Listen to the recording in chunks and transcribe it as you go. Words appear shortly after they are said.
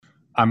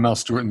I'm Mel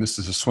Stewart, and this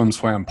is a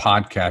SwimSwm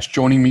podcast.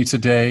 Joining me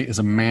today is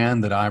a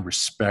man that I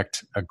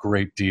respect a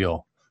great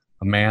deal,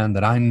 a man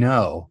that I don't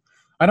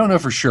know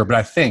for sure, but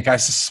I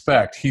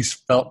suspect he's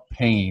felt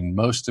pain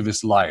most of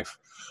his life.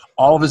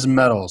 All of his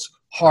medals,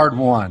 hard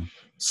won,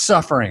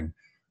 suffering,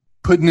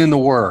 putting in the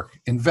work,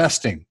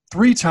 investing,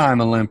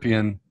 3-time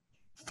Olympian,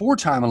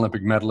 4-time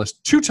Olympic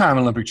medalist, 2-time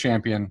Olympic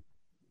champion,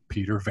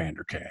 Peter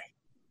Vanderkaay.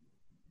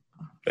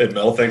 Hey,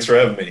 Mel, thanks for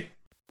having me.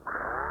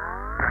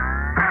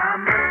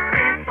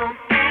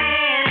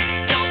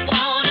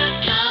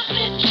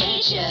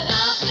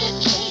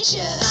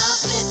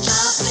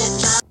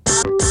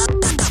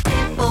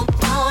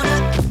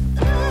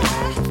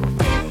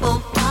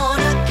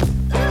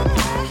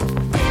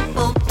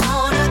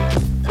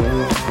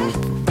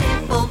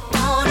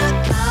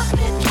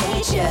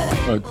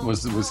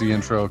 Was the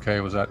intro okay?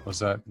 Was that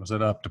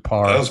up to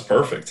par? That was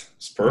perfect.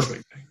 It's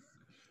perfect.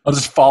 I'll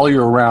just follow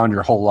you around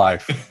your whole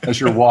life as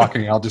you're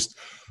walking. I'll just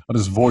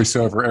voice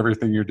over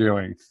everything you're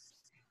doing.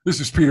 This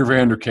is Peter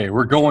Vanderkaay.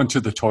 We're going to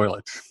the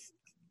toilet.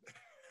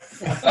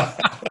 How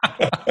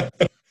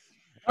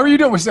are you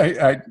doing?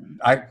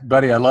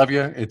 Buddy, I love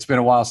you. It's been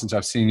a while since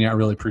I've seen you. I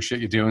really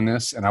appreciate you doing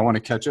this, and I want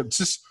to catch up. It's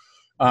just,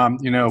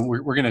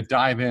 we're going to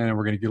dive in and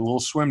we're going to get a little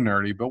swim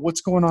nerdy. But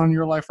what's going on in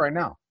your life right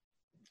now?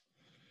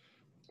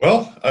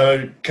 Well,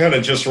 I kind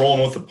of just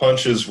rolling with the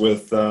punches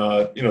with,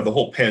 the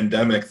whole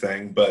pandemic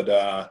thing,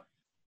 but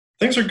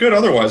things are good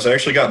otherwise. I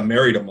actually got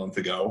married a month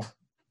ago,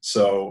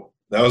 so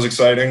that was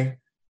exciting.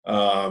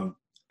 I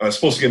was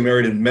supposed to get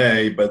married in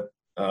May, but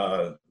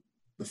the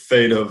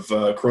fate of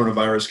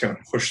coronavirus kind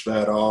of pushed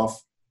that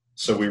off,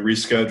 so we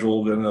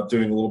rescheduled, ended up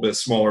doing a little bit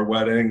smaller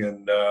wedding,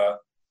 and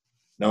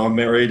now I'm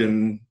married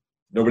and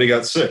nobody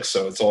got sick,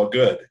 so it's all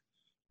good.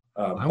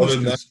 Other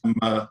than that,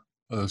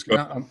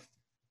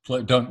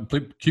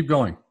 keep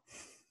going.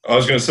 I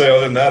was going to say,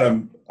 other than that,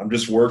 I'm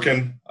just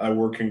working. I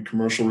work in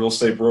commercial real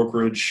estate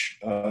brokerage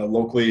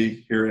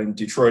locally here in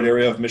Detroit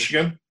area of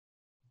Michigan,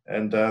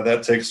 and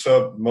that takes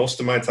up most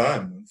of my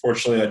time.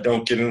 Unfortunately, I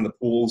don't get into the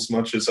pool as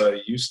much as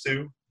I used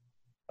to,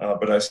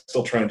 but I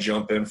still try and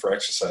jump in for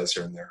exercise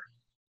here and there.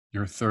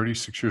 You're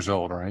 36 years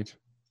old, right?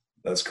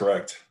 That's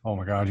correct. Oh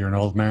my God, you're an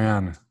old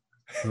man.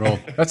 You're old.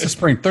 That's a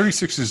spring.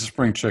 36 is a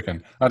spring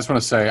chicken. I just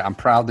want to say I'm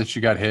proud that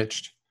you got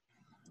hitched.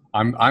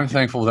 I'm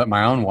thankful that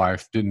my own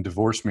wife didn't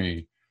divorce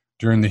me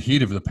during the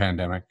heat of the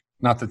pandemic.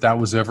 Not that that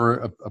was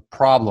ever a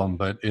problem,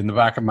 but in the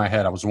back of my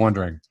head, I was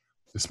wondering,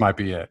 this might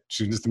be it.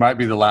 This might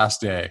be the last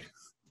day.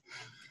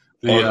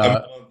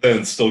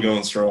 I'm still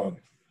going strong.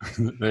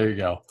 There you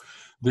go.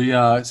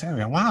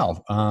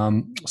 Wow.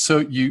 So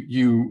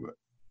you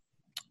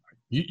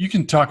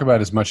can talk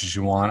about as much as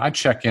you want. I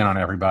check in on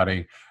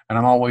everybody, and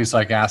I'm always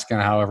like asking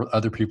how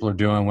other people are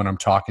doing when I'm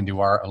talking to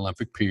our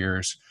Olympic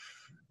peers.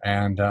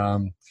 And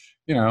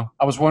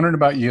I was wondering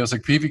about you. I was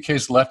like,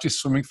 PVK's left his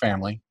swimming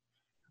family,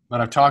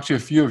 but I've talked to a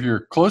few of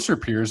your closer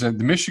peers at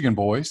the Michigan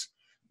boys,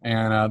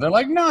 and they're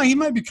like, no, he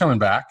might be coming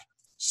back.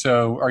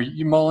 So are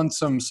you mulling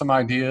some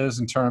ideas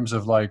in terms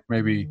of like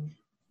maybe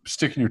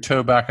sticking your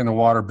toe back in the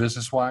water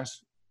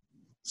business-wise?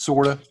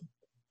 Sort of?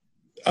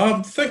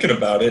 I'm thinking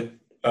about it.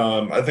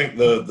 I think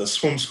the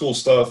swim school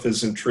stuff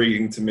is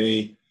intriguing to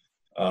me.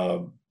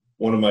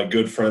 One of my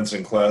good friends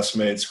and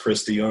classmates,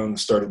 Christy Young,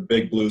 started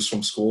Big Blue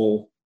Swim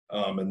School.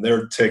 And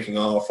they're taking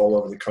off all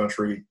over the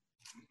country.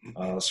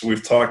 So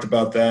we've talked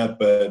about that,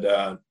 but,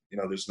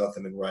 there's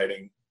nothing in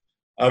writing.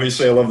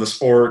 Obviously, I love the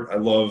sport. I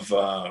love,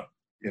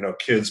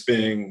 kids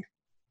being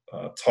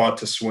taught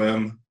to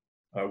swim,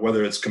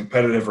 whether it's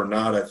competitive or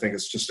not. I think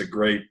it's just a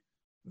great,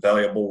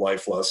 valuable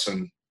life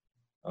lesson.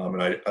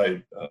 And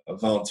I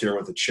volunteer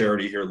with a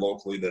charity here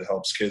locally that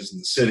helps kids in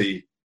the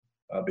city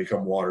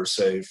become water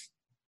safe.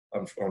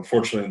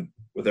 Unfortunately,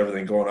 with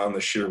everything going on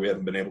this year, we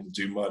haven't been able to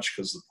do much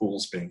because the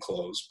pool's being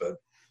closed. But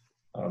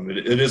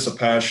it is a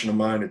passion of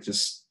mine.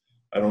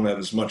 I don't have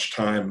as much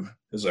time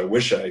as I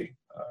wish I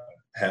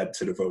had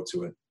to devote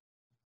to it.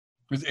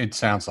 It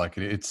sounds like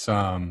it. It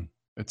sounds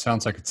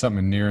like it's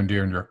something near and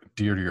dear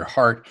to your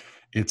heart.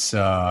 It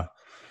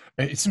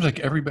seems like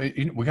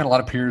everybody. We got a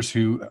lot of peers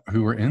who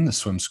are in the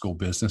swim school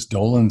business.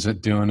 Dolan's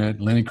doing it.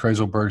 Lenny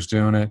Kreiselberg's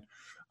doing it.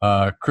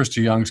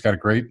 Christy Young's got a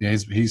great.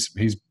 He's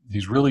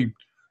really.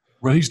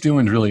 What he's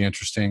doing is really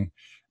interesting,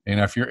 and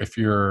if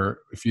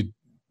you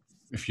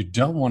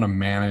don't want to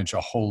manage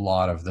a whole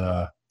lot of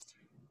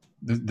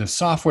the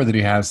software that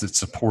he has that's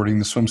supporting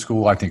the swim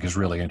school, I think is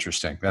really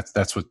interesting.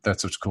 That's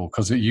what's cool,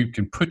 because you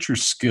can put your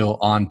skill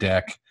on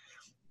deck,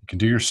 you can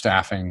do your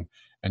staffing,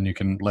 and you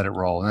can let it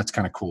roll, and that's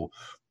kind of cool.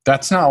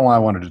 That's not why I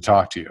wanted to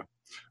talk to you.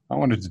 I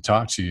wanted to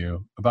talk to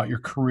you about your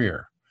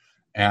career,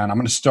 and I'm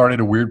going to start at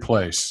a weird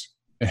place.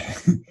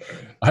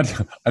 I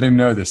didn't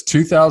know this.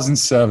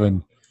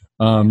 2007.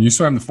 You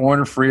swam the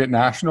 400 free at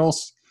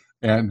nationals,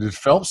 and did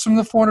Phelps swim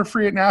the 400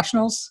 free at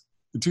nationals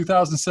in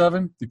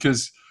 2007?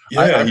 Because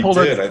I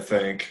did. I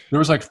think there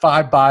was like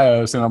 5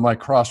 bios, and I'm like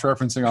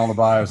cross-referencing all the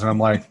bios, and I'm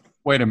like,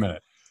 wait a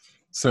minute.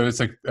 So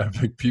it's like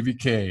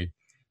PVK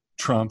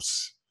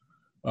trumps.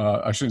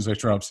 I shouldn't say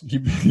trumps. He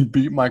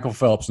beat Michael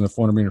Phelps in the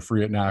 400 meter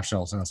free at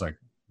nationals, and I was like,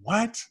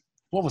 What?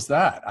 What was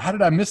that? How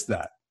did I miss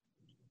that?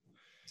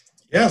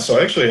 Yeah,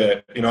 so actually,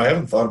 I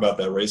haven't thought about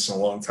that race in a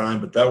long time,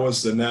 but that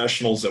was the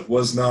nationals. That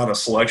was not a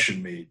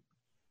selection meet.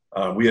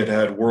 We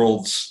had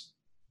worlds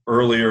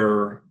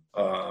earlier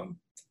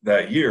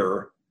that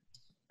year,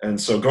 and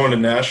so going to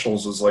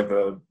nationals was like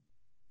it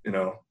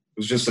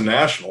was just a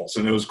nationals,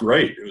 and it was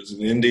great. It was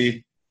an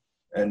Indy,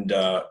 and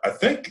I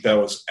think that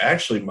was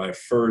actually my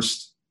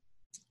first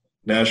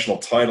national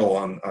title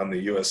on the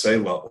USA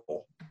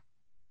level,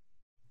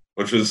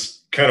 which was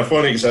kind of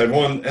funny because I had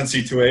won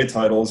NC2A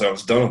titles. I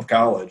was done with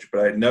college,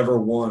 but I had never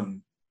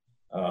won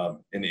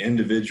an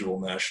individual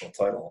national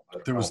title.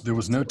 There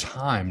was no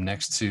time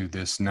next to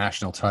this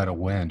national title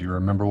win. Do you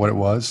remember what it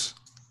was?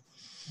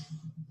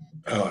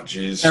 Oh,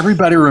 geez.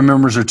 Everybody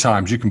remembers their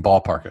times. You can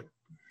ballpark it.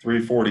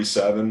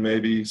 347,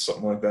 maybe,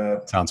 something like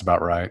that. Sounds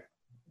about right.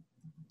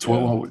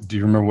 So Yeah. do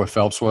you remember what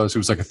Phelps was? It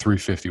was like a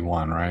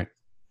 351, right?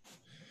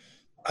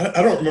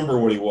 I don't remember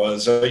what he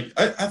was. I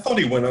thought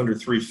he went under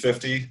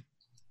 350,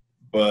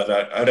 but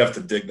I'd have to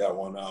dig that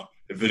one up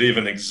if it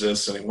even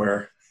exists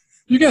anywhere.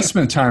 You guys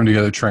spent time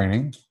together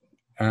training.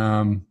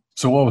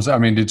 So what was that? I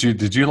mean, did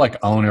you like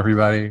own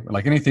everybody?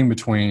 Like anything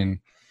between,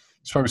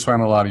 you probably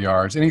swam a lot of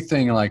yards.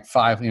 Anything like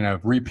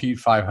repeat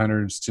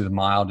 500s to the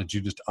mile, did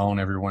you just own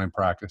everyone in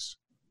practice?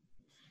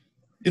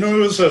 It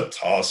was a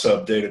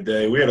toss-up day to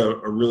day. We had a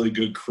really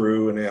good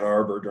crew in Ann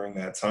Arbor during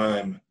that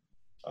time.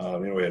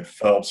 We had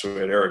Phelps, we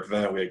had Eric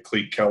Vent, we had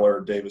Cleet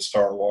Keller, Davis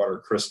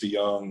Starwater, Christy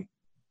Young,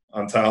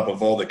 on top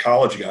of all the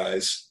college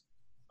guys.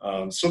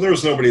 So there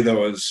was nobody that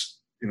was,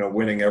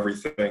 winning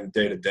everything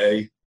day to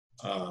day.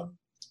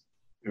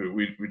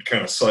 We'd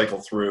kind of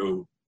cycle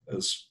through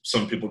as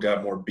some people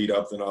got more beat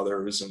up than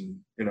others, and,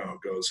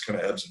 it goes kind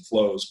of ebbs and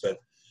flows. But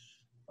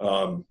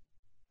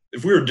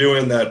if we were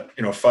doing that,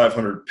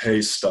 500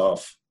 pace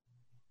stuff,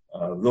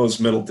 those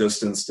middle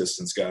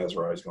distance guys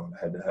were always going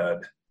head to head,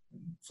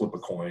 flip a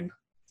coin.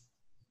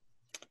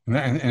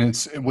 And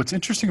it's what's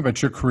interesting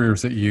about your career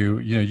is that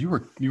you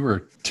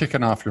were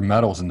ticking off your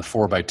medals in the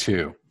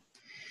 4x2.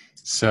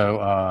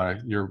 So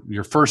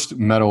your first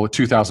medal,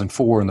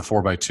 2004 in the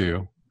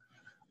 4x2.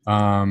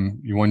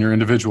 You won your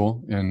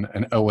individual in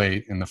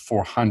 2008 in the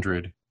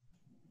 400.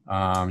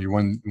 You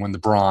won the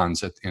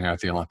bronze at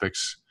the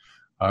Olympics.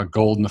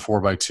 Gold in the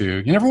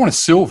 4x2. You never won a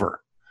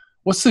silver.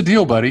 What's the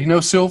deal, buddy? No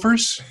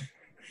silvers?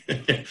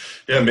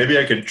 Yeah, maybe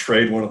I could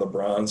trade one of the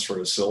bronze for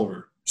a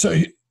silver.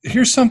 So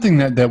here's something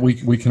that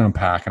we can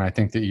unpack, and I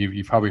think that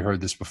you've probably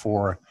heard this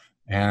before.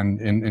 And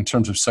in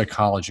terms of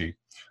psychology,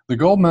 the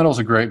gold medal is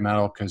a great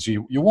medal because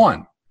you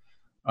won.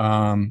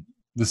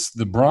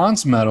 The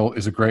bronze medal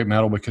is a great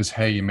medal because,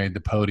 hey, you made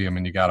the podium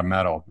and you got a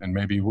medal, and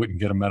maybe you wouldn't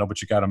get a medal,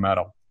 but you got a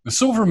medal. The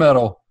silver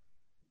medal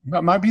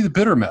might be the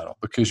bitter medal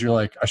because you're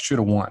like, I should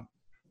have won.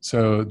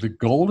 So the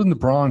gold and the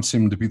bronze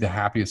seem to be the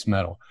happiest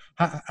medal.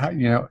 Does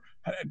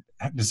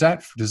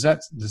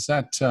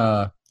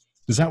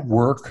that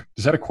work?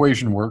 Does that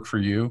equation work for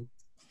you?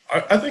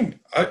 I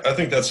think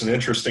that's an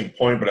interesting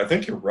point, but I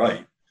think you're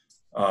right.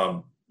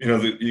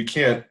 You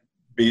can't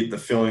beat the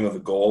feeling of the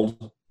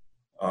gold,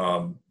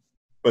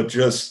 but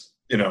just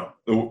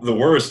the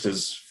worst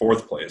is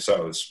fourth place. I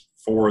was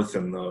fourth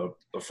in the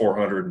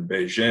 400 in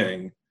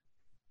Beijing.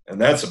 And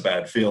that's a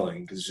bad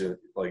feeling because,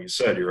 like you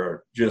said,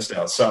 you're just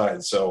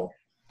outside. So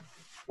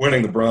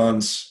winning the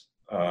bronze,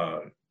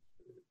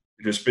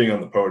 just being on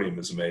the podium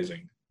is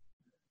amazing.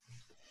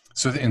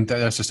 So and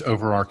that's just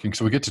overarching.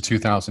 So we get to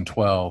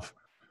 2012.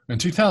 In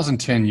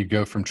 2010, you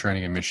go from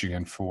training in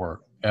Michigan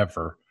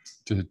forever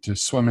to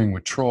swimming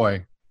with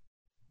Troy.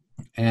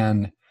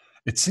 And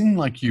it seemed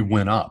like you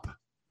went up.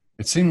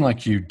 It seemed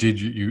like you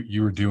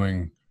were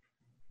doing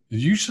 –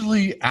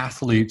 usually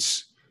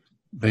athletes –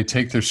 they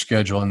take their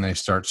schedule and they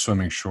start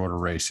swimming shorter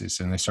races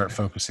and they start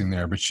focusing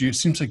there. But it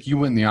seems like you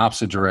went in the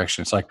opposite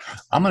direction. It's like,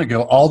 I'm going to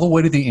go all the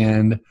way to the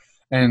end.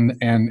 And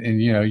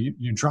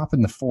you drop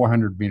in the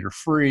 400 meter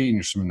free and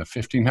you're swimming the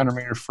 1500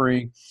 meter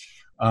free.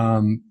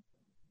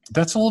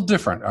 That's a little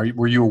different.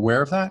 Were you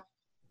aware of that?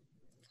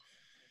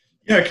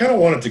 Yeah, I kind of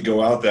wanted to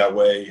go out that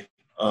way.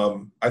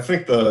 I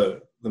think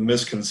the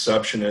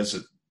misconception is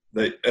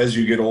that as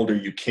you get older,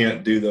 you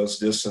can't do those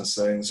distance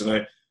things.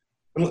 And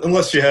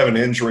unless you have an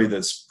injury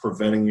that's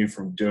preventing you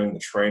from doing the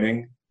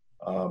training,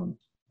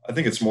 I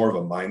think it's more of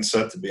a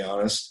mindset, to be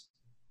honest.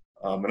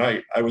 And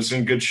I was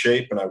in good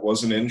shape and I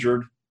wasn't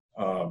injured.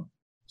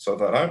 So I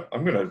thought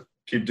I'm going to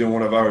keep doing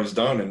what I've always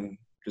done and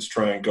just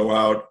try and go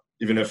out,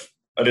 even if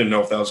I didn't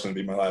know if that was going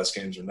to be my last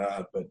games or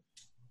not, but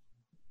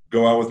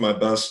go out with my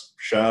best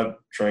shot,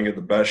 try and get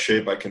the best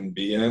shape I can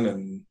be in.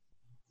 And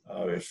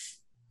if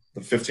the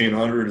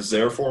 1500 is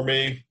there for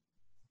me,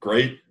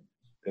 great.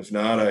 If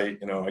not, I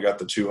got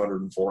the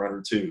 200 and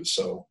 400 too.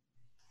 So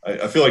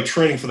I feel like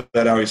training for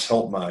that always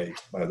helped my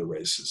other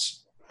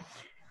races.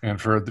 And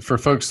for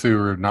folks who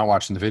are not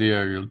watching the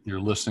video,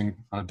 you're listening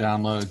on a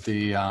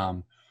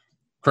download.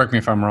 Correct me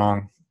if I'm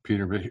wrong,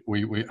 Peter, but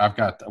I've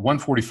got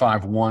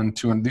 145 1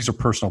 200. These are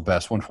personal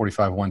bests: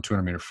 145 1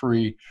 200 meter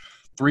free,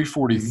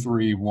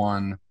 343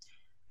 1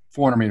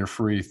 400 meter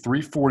free,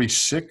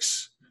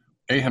 346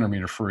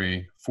 800-meter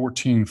free,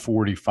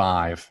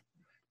 14:45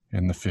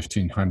 in the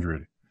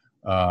 1500.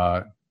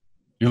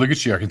 You look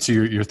at you. I can see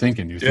you're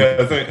thinking. Yeah,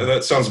 I think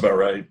that sounds about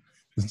right.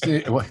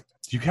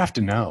 You have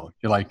to know.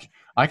 You're like,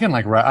 I can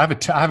like. I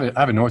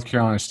have a North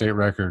Carolina state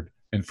record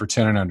for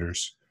 10 and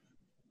unders.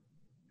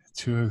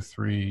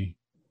 203,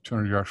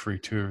 200-yard free,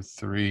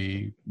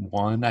 203,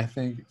 1. I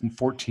think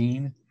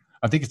 14.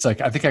 I think it's like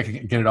I think I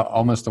can get it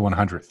almost the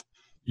 100th.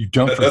 You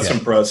don't forget. That's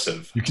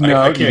impressive. You can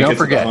I can't you don't get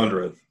forget. To the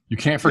 100th. You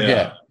can't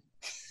forget.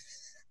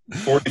 Yeah.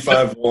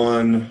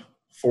 45-1,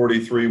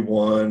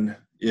 43-1.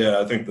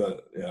 Yeah, I think that.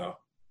 Yeah.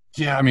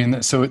 Yeah, I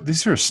mean, so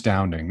these are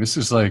astounding. This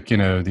is like,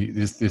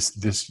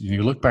 this.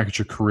 You look back at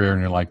your career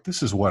and you're like,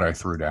 this is what I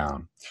threw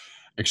down.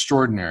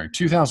 Extraordinary.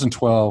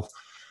 2012,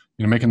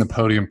 making the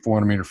podium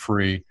 400-meter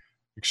free.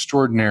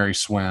 Extraordinary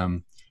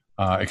swim.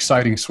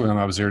 Exciting swim.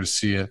 I was there to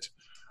see it.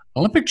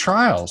 Olympic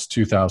trials,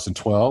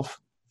 2012.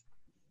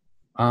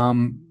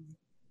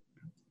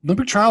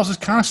 Olympic trials is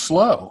kind of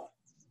slow.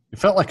 It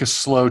felt like a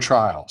slow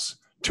trials.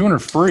 200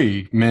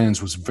 free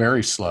men's was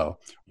very slow.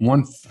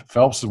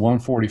 Phelps was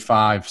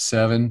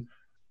 145.7.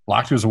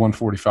 Lochte was a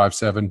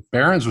 145.7.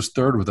 Barron's was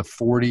third with a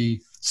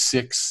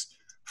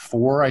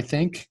 46.4, I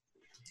think.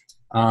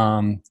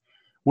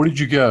 Where did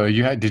you go?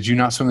 Did you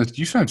not swim?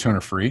 You swam 200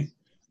 free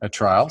at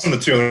trials? I swam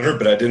the 200,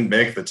 but I didn't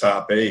make the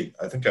top 8.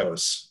 I think I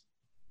was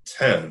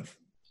 10th.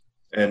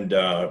 And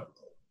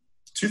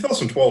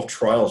 2012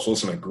 trials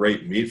wasn't a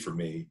great meet for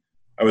me.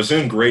 I was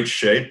in great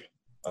shape.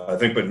 I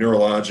think, but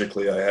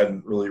neurologically, I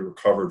hadn't really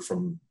recovered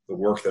from the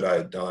work that I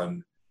had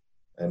done.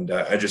 And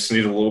I just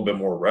needed a little bit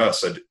more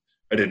rest.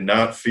 I did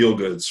not feel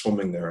good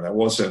swimming there. And I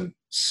wasn't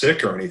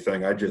sick or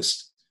anything. I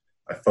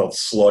felt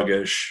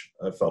sluggish.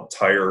 I felt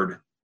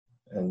tired.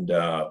 And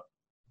I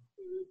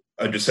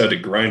just had to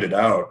grind it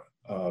out.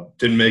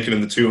 Didn't make it in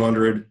the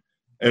 200.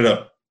 Ended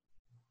up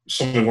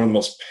swimming one of the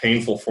most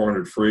painful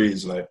 400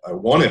 frees. And I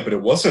won it, but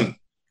it wasn't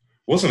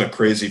a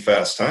crazy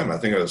fast time. I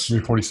think it was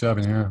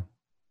 3:47, yeah.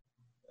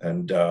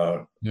 And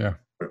I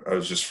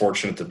was just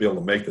fortunate to be able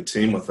to make the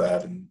team with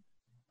that. And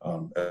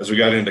as we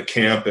got into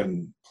camp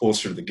and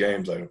closer to the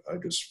games, I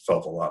just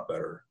felt a lot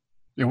better.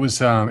 It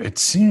was. It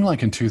seemed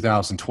like in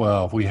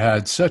 2012 we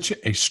had such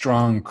a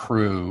strong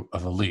crew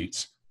of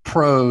elites,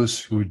 pros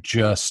who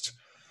just,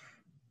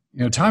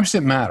 times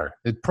didn't matter.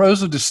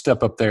 Pros would just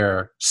step up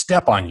there,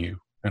 step on you,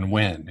 and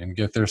win and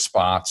get their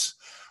spots.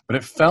 But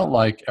it felt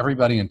like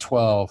everybody in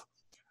 12.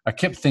 I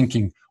kept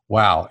thinking,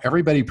 wow,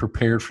 everybody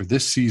prepared for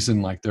this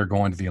season like they're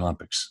going to the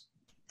Olympics.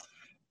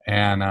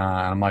 And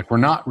I'm like, we're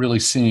not really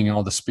seeing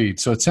all the speed.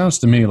 So it sounds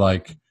to me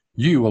like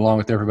you, along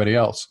with everybody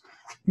else,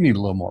 need a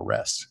little more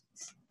rest.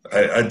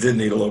 I did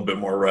need a little bit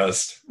more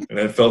rest, and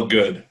it felt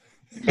good.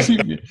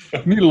 Need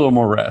a little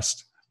more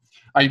rest.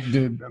 I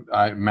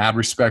mad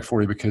respect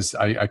for you because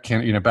I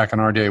can't, back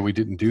in our day, we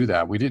didn't do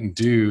that. We didn't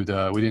do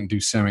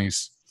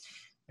semis.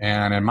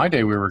 And in my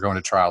day, we were going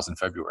to trials in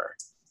February.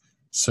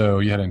 So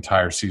you had an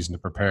entire season to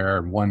prepare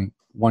and one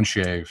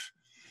shave.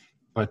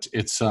 But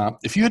it's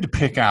if you had to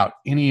pick out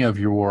any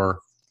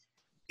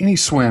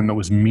swim that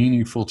was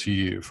meaningful to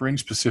you for any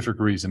specific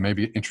reason,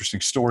 maybe an interesting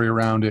story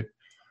around it,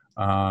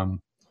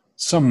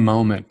 some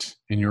moment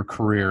in your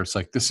career, it's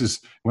like, this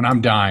is when I'm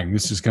dying,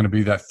 this is going to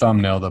be that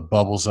thumbnail that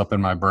bubbles up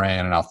in my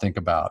brain and I'll think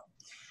about.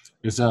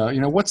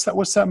 What's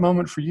that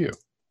moment for you?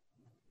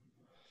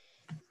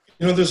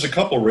 There's a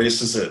couple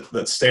races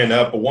that stand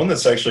out, but one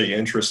that's actually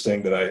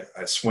interesting that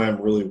I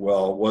swam really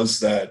well was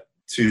that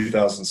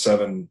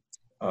 2007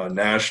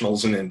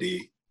 Nationals in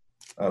Indy,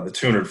 the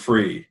 200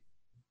 free.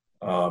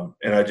 And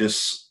I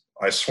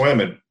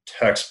swam it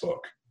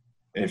textbook.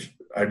 And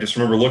I just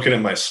remember looking at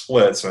my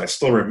splits, and I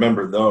still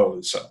remember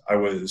those. I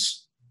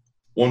was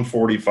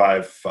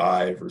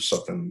 145.5 or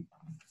something,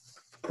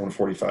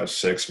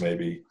 145.6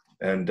 maybe.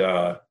 And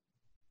I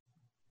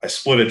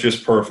split it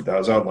just perfect. I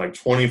was out in like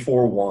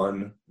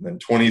 24-1, then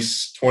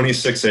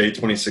 26-8,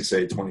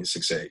 26-8,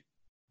 26-8.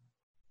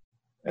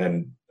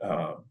 And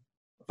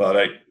thought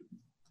I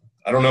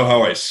don't know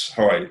how I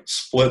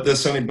split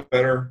this any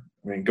better.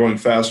 I mean, going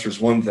faster is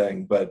one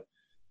thing, but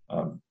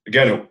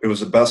again, it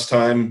was the best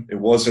time. It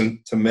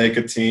wasn't to make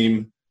a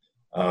team.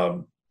 I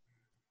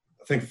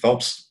think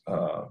Phelps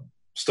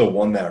still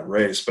won that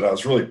race, but I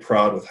was really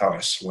proud with how I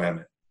swam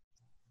it.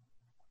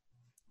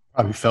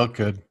 Probably felt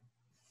good.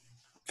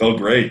 Felt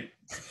great.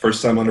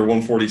 First time under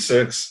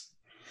 146.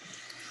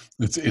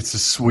 It's a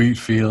sweet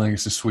feeling.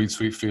 It's a sweet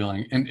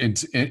feeling. And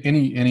it's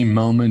any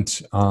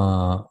moment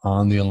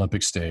on the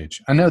Olympic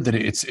stage. I know that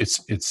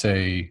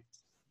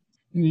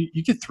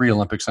you get 3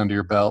 Olympics under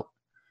your belt.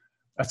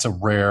 That's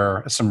some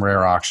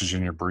rare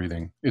oxygen you're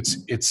breathing.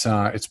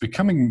 It's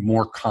becoming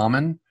more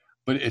common,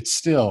 but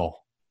it's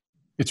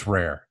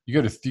rare. You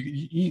go to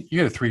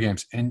 3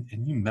 games and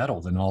you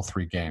medaled in all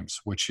 3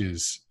 games, which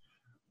is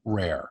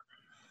rare.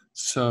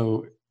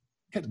 So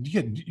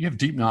you have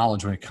deep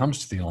knowledge when it comes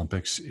to the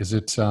Olympics. Is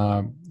it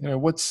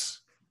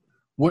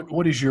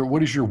what is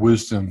your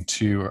wisdom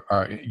to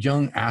our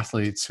young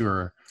athletes who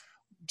are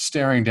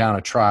staring down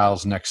at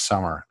trials next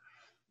summer?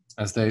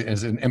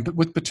 and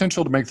with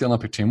potential to make the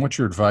Olympic team, what's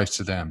your advice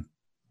to them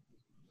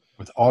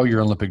with all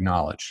your Olympic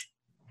knowledge?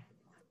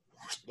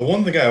 The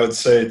one thing I would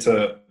say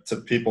to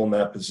people in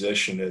that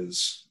position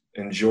is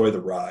enjoy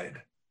the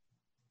ride.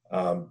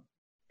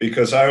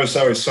 Because I was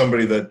always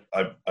somebody that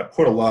I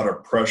put a lot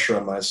of pressure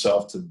on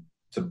myself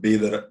to be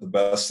the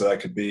best that I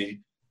could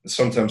be. And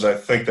sometimes I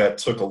think that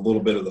took a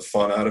little bit of the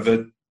fun out of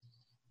it.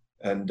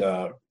 And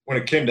when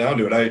it came down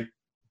to it,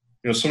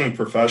 swimming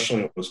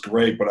professionally was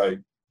great, but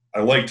I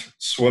liked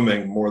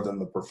swimming more than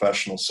the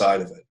professional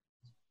side of it.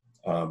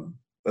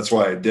 That's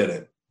why I did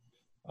it.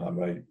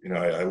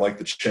 I like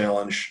the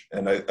challenge,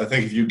 and I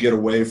think if you get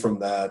away from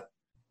that,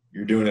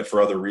 you're doing it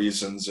for other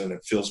reasons, and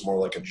it feels more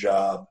like a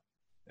job.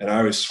 And I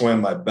always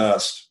swam my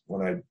best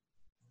when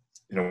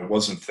I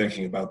wasn't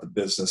thinking about the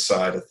business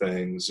side of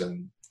things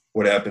and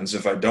what happens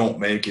if I don't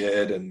make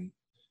it. And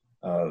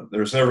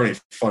there's never any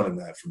fun in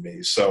that for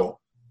me. So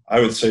I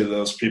would say to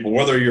those people,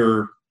 whether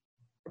you're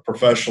a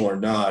professional or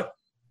not,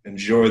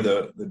 enjoy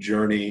the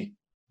journey,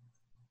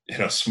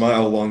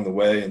 smile along the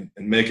way and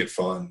make it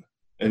fun.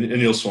 And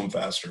you'll swim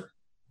faster.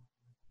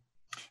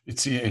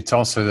 It's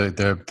also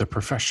the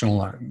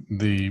professional,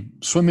 the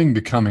swimming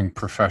becoming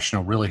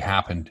professional really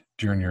happened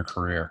during your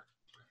career.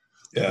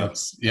 Yeah.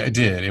 It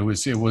did.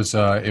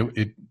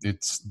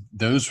 It's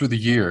those were the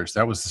years.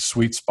 That was the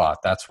sweet spot.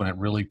 That's when it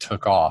really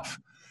took off.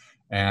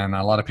 And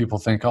a lot of people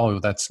think, oh,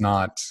 that's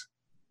a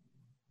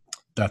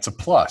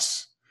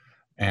plus.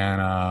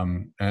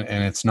 And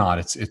it's not.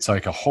 It's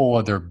like a whole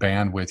other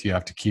bandwidth you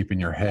have to keep in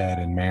your head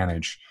and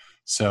manage.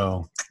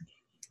 So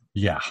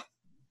yeah,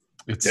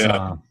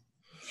 so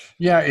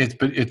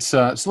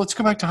let's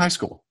go back to high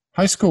school.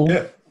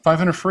 Yeah.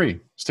 500 free,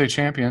 state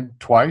champion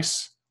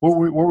twice. What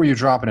were you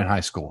dropping in high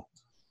school?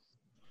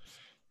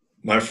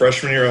 My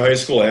freshman year of high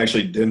school, I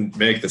actually didn't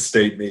make the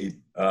state meet.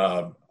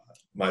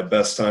 My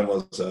best time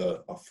was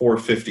a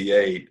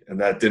 4:58, and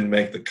that didn't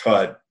make the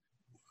cut.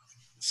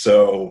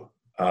 So,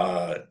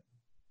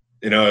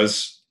 nobody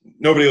was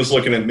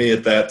looking at me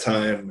at that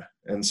time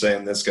and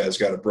saying, this guy's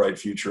got a bright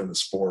future in the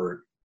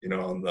sport,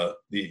 on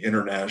the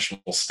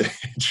international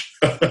stage.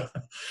 But,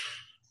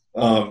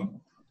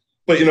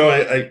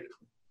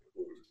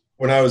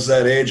 when I was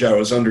that age, I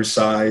was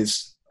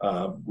undersized,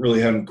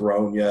 really hadn't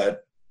grown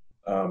yet.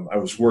 I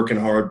was working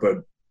hard,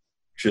 but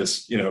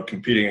just,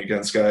 competing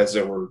against guys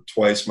that were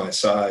twice my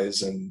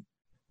size. And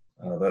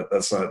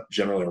that's not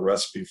generally a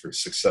recipe for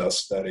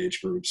success, that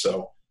age group.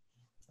 So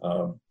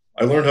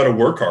I learned how to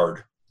work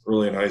hard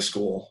early in high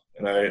school.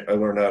 And I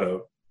learned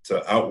how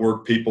to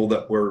outwork people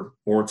that were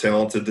more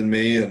talented than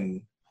me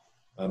and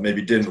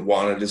maybe didn't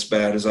want it as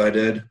bad as I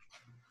did.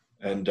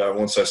 And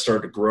once I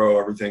started to grow,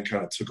 everything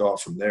kind of took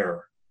off from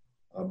there.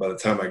 By the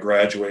time I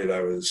graduated,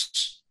 I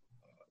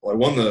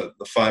won the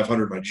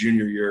 500 my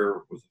junior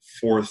year with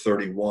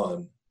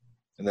 4:31,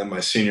 and then my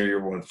senior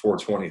year went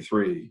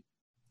 4:23.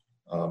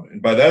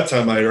 And by that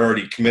time, I had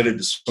already committed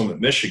to swim at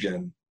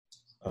Michigan,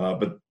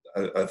 but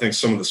I think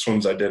some of the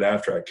swims I did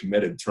after I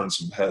committed turned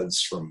some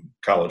heads from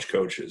college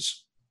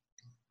coaches.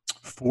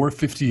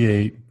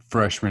 4:58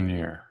 freshman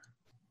year,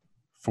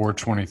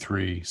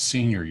 4:23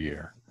 senior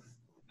year.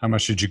 How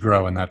much did you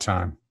grow in that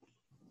time?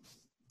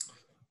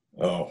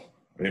 Oh,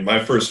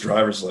 my first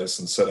driver's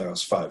license said I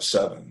was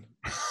 5'7".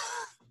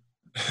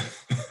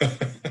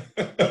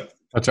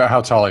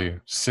 How tall are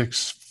you?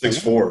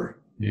 6'4".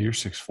 Yeah, you're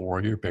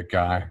 6'4". You're a big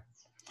guy.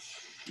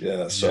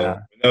 Yeah, so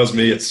that was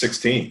me at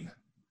 16.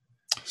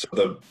 So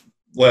the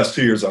last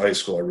 2 years of high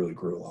school, I really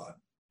grew a lot.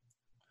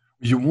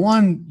 You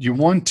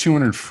won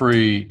 200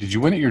 free. Did you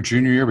win it your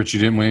junior year, but you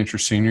didn't win it your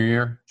senior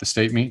year, the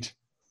state meet?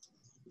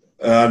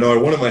 No, I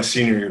won it my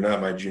senior year,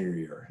 not my junior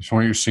year. Just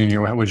won it your senior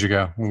year. How would you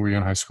go? When were you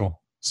in high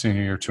school?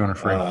 Senior year, 200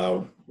 free.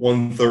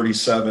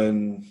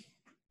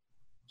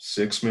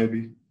 137.6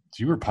 maybe. So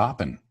you were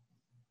popping.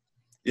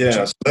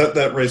 Yeah, so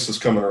that race was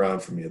coming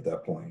around for me at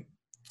that point.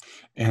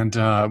 And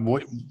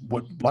what a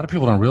lot of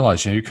people don't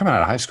realize, you're coming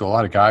out of high school. A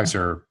lot of guys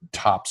are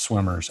top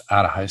swimmers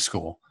out of high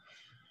school.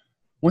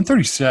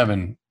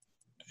 137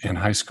 in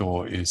high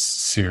school is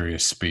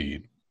serious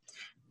speed,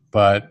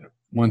 but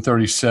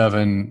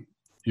 137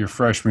 your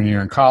freshman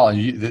year in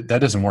college, that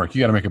doesn't work.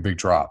 You got to make a big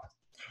drop.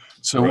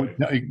 So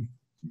right.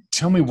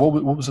 Tell me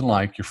what was it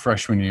like your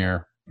freshman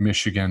year,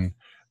 Michigan?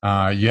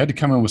 You had to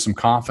come in with some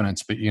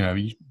confidence, but you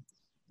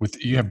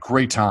have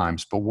great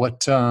times. But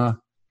what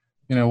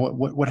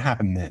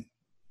happened then?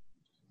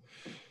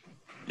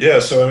 Yeah,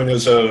 so it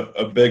was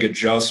a big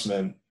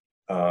adjustment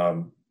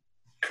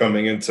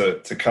coming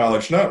into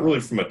college. Not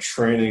really from a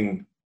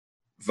training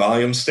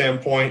volume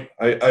standpoint.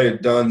 I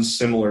had done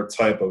similar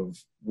type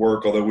of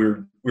work, although we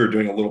were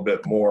doing a little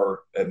bit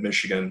more at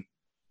Michigan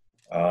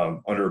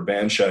under a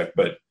band check.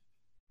 But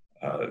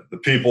the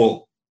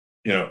people,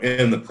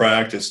 in the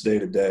practice day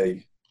to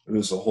day, it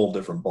was a whole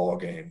different ball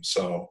game.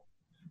 So,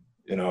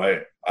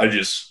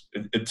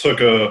 it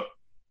took a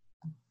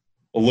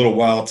little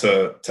while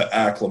to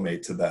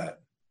acclimate to that.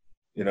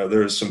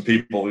 There's some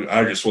people who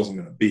I just wasn't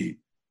going to beat.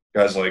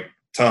 Guys like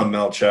Tom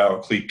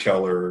Malchow, Cleet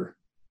Keller,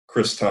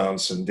 Chris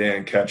Thompson,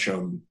 Dan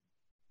Ketchum.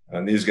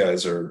 And these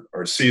guys are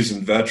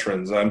seasoned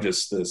veterans. I'm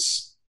just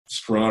this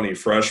scrawny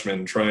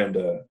freshman trying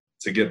to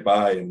get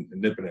by and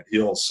nipping at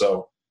heels.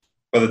 So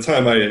by the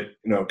time I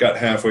got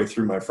halfway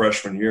through my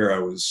freshman year, I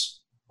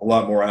was a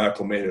lot more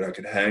acclimated. I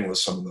could hang with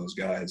some of those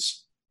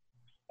guys,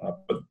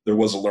 but there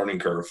was a learning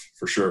curve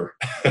for sure.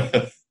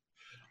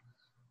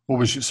 What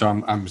was your, so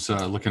I'm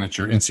looking at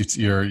your let's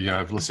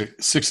say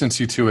 6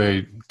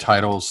 NC2A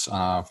titles.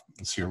 Let's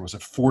see here, was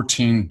it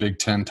 14 Big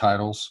Ten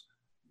titles?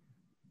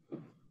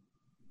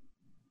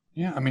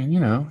 Yeah, I mean,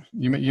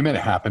 you made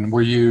it happen.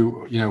 Was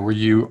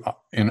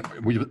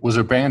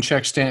there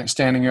Banchek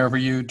standing over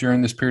you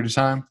during this period of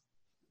time?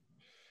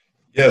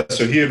 Yeah,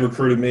 so he had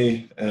recruited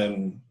me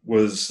and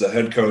was the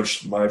head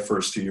coach my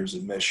first 2 years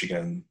at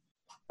Michigan.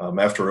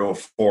 After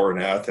 2004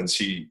 in Athens,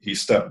 he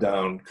stepped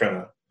down, kind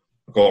of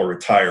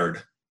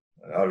retired.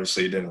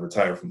 Obviously, he didn't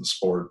retire from the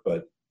sport,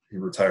 but he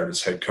retired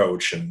as head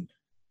coach. And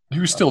he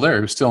was still there.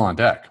 He was still on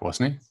deck,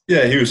 wasn't he?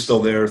 Yeah, he was still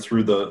there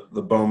through the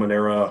Bowman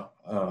era.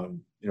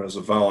 As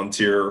a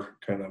volunteer,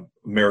 kind of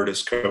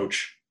emeritus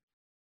coach.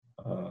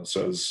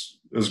 So it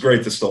was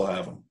great to still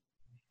have him.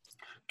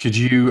 Could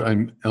you?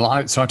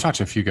 So I talked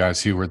to a few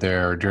guys who were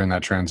there during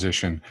that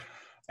transition,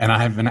 and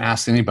I haven't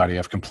asked anybody.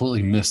 I've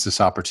completely missed this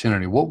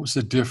opportunity. What was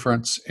the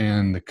difference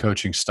in the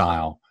coaching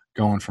style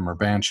going from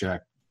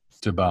Urbanchek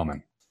to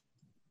Bowman?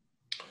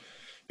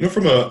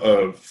 From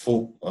a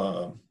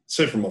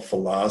from a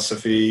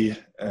philosophy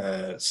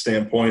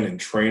standpoint and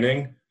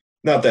training,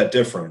 not that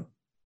different.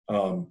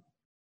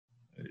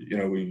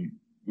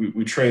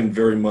 We trained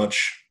very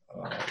much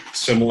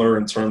similar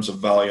in terms of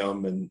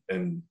volume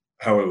and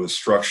how it was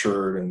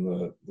structured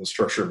and the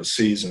structure of a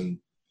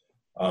season.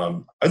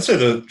 I'd say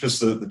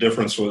the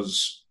difference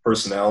was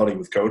personality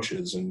with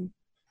coaches. And,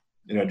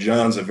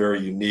 John's a very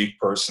unique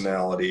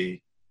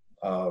personality.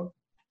 Him.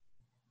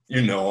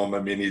 I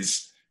mean,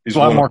 he's a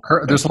lot more.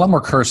 There's a lot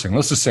more cursing.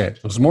 Let's just say it.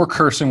 There's more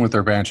cursing with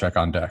their Banchek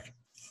on deck.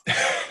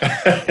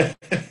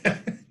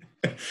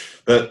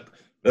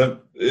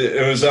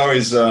 It was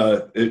always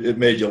it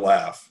made you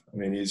laugh. I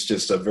mean, he's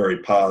just a very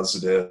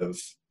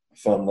positive,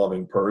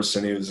 fun-loving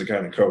person. He was the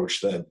kind of coach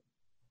that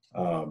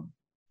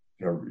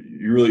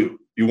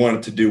you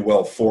wanted to do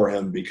well for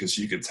him because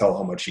you could tell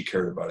how much he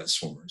cared about his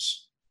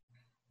swimmers.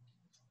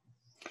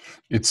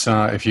 It's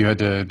if you had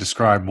to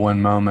describe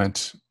one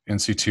moment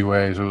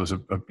NC2A, it was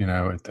at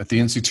the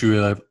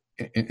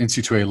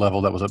NC2A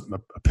level that was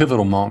a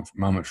pivotal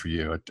moment for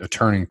you, a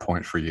turning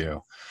point for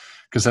you.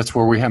 Because that's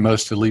where we have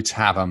most elites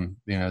have them.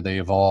 They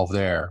evolve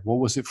there. What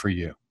was it for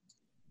you?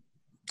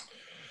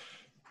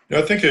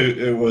 I think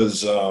it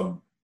was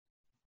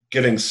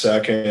getting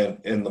second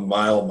in the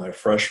mile my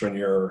freshman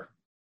year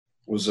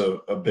was a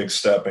big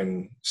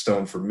stepping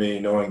stone for me,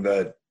 knowing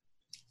that,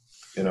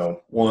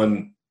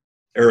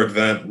 Eric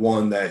Vent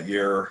won that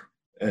year.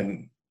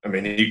 And, I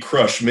mean, he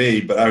crushed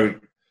me, but I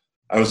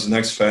was the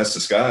next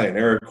fastest guy, and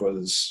Eric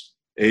was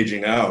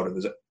aging out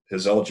of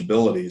his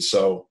eligibility.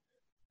 So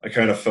I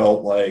kind of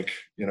felt like,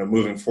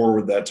 moving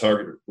forward, that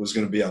target was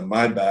going to be on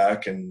my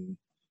back, and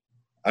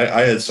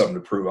I had something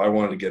to prove. I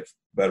wanted to get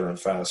better and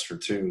faster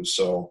too.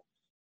 So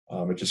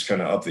it just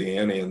kind of upped the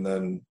ante. And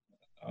then,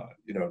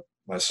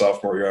 my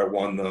sophomore year, I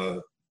won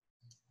it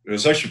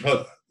was actually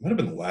might have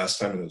been the last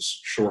time it was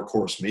short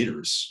course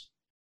meters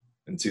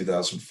in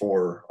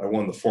 2004. I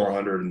won the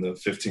 400 and the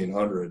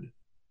 1500,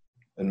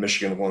 and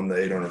Michigan won the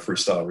 800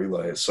 freestyle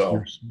relay.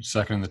 So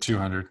second in the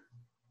 200.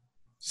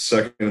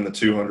 Second in the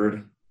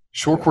 200.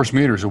 Short course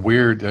meters are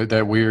weird.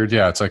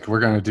 Yeah, it's like we're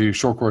going to do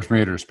short course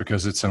meters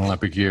because it's an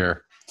Olympic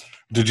year.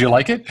 Did you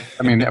like it?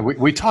 I mean,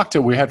 we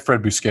had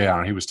Fred Bousquet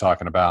on. He was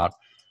talking about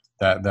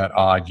that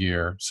odd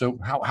year. So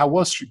how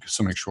was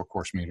swimming short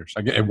course meters?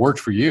 It worked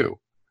for you.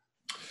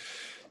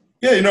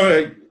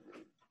 Yeah,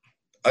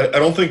 I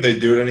don't think they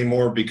do it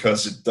anymore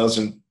because it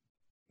doesn't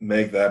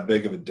make that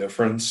big of a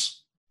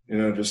difference.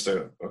 Just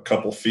a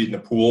couple feet in the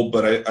pool.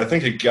 But I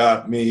think it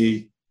got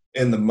me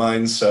in the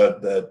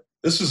mindset that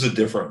this is a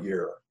different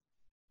year.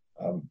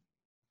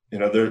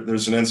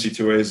 There's an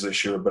NC2As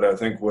this year, but I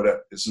think what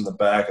is in the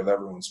back of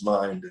everyone's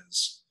mind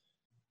is,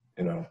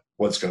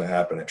 what's going to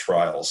happen at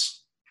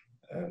trials.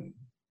 And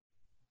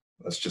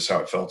that's just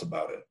how I felt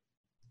about it.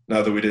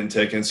 Not that we didn't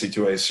take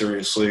NC2A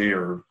seriously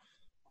or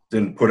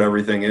didn't put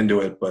everything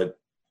into it, but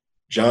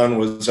John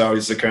was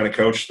always the kind of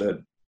coach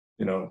that,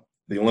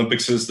 the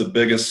Olympics is the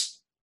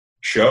biggest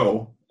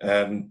show,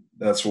 and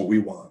that's what we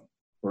want.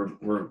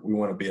 We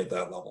want to be at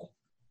that level.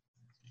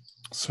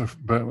 So,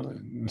 but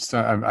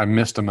I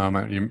missed a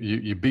moment.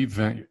 You beat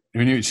Vent.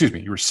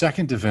 You were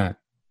second to Vent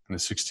in the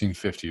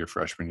 1650 your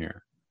freshman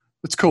year.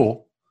 That's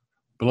cool,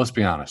 but let's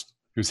be honest.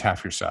 He was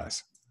half your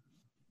size.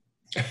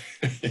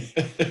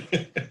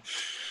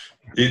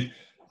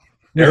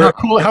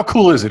 How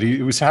cool is it?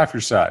 He was half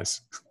your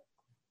size.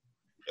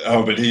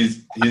 Oh, but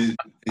he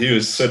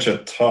was such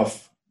a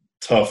tough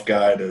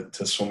guy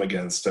to swim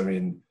against. I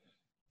mean,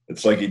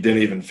 it's like he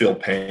didn't even feel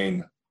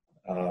pain.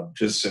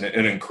 Just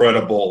an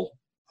incredible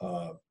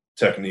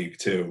technique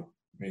too.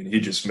 I mean,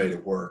 he just made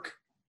it work.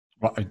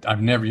 Well,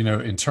 I've never,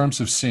 in terms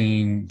of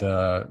seeing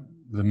the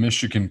the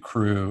Michigan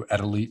crew at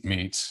elite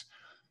meets,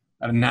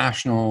 at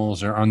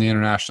nationals or on the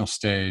international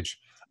stage.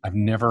 I've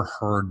never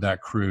heard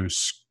that crew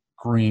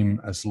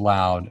scream as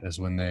loud as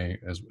when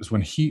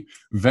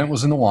Vent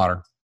was in the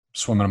water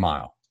swimming a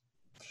mile.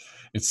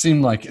 It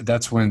seemed like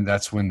that's when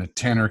the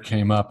tenor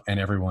came up and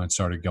everyone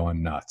started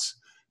going nuts.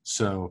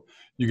 So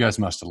you guys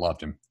must have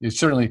loved him.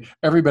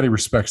 Everybody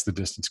respects the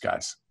distance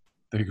guys.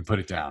 They can put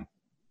it down.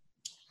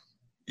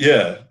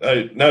 Yeah,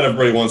 not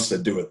everybody wants to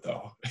do it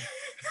though.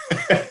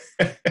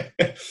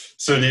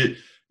 So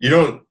you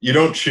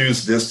don't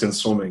choose distance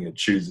swimming; it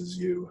chooses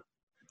you.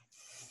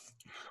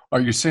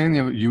 Are you saying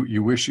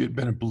you wish you had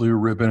been a blue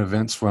ribbon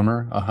event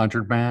swimmer,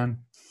 100-man?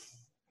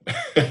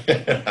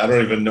 I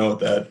don't even know what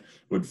that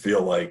would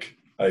feel like.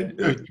 You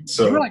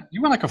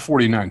were like a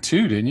 49.2,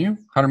 didn't you?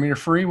 100-meter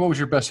free. What was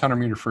your best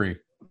 100-meter free?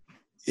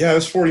 Yeah, it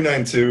was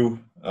 49.2.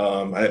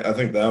 I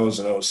think that was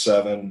an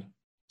 07.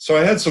 So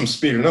I had some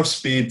speed, enough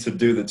speed to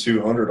do the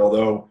 200.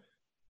 Although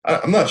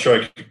I'm not sure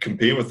I could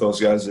compete with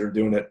those guys that are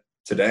doing it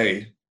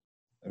today.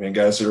 I mean,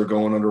 guys that are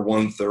going under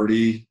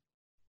 130,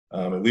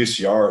 at least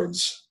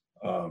yards.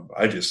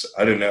 I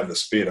didn't have the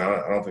speed.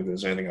 I don't think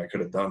there's anything I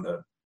could have done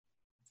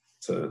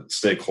to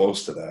stay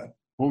close to that.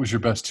 What was your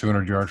best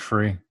 200-yard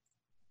free?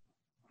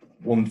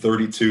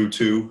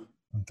 132.2.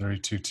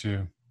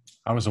 132.2.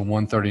 I was a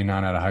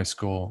 139 out of high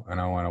school, and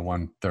I went a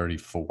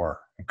 134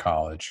 in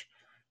college.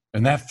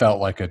 And that felt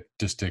like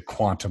just a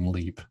quantum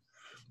leap.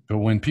 But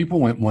when people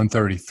went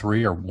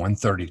 133 or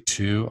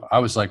 132, I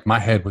was like, my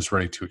head was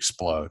ready to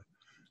explode.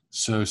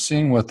 So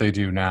seeing what they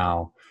do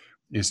now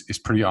is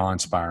pretty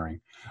awe-inspiring.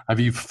 Have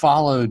you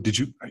followed,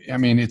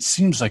 it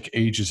seems like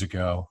ages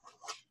ago,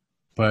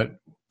 but,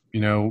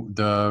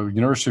 the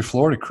University of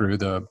Florida crew,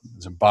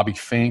 Bobby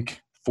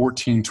Fink,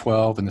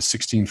 1412 and the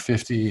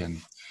 1650,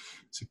 and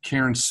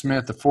Karen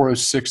Smith, the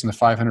 406 and the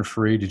 500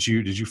 free. Did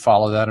you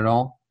follow that at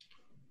all?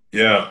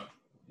 Yeah.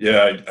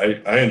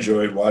 I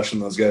enjoyed watching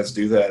those guys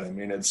do that. I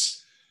mean,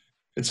 it's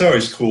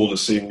always cool to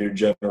see new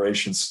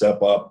generations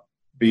step up,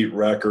 beat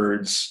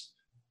records,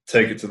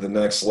 take it to the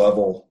next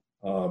level.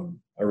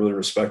 I really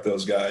respect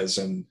those guys,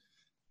 and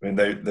I mean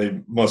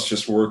they must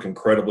just work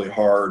incredibly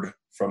hard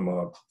from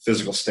a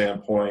physical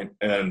standpoint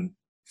and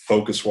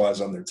focus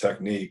wise on their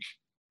technique.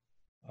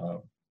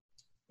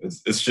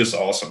 It's just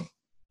awesome.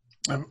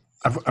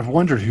 I've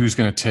wondered who's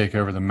going to take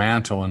over the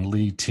mantle and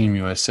lead Team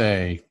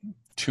USA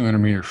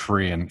 200-meter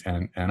free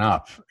and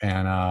up,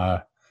 and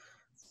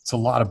it's a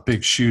lot of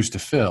big shoes to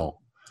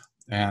fill.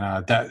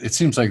 And that it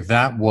seems like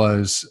that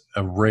was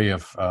a ray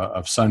of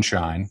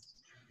sunshine,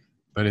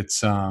 but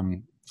it's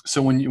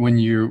so when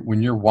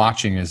you're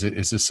watching, is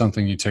this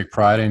something you take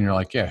pride in? You're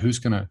like, yeah, who's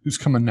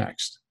coming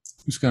next?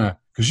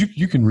 Because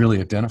you can really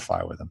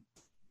identify with them.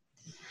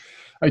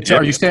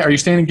 Are you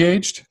staying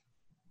engaged?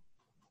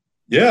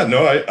 Yeah,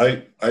 no,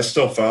 I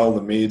still follow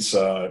the meets.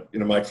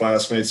 My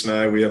classmates and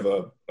I, we have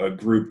a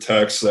group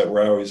text that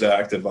we're always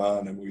active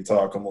on, and we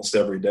talk almost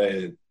every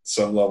day. At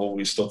some level,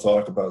 we still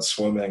talk about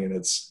swimming, and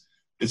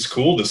it's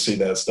cool to see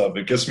that stuff.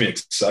 It gets me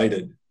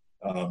excited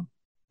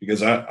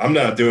because I'm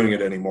not doing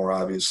it anymore,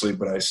 obviously,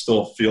 but I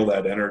still feel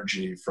that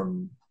energy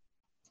from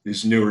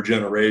these newer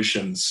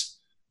generations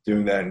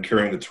doing that and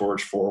carrying the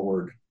torch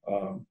forward,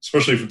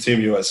 especially for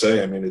Team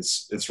USA. I mean,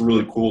 it's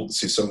really cool to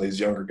see some of these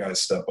younger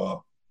guys step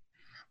up.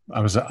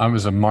 I was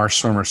a Marsh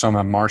swimmer, so I'm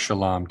a Marsh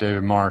alum,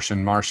 David Marsh,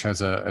 and Marsh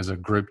has a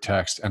group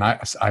text, and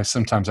I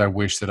sometimes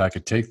wish that I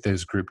could take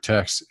those group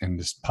texts and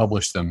just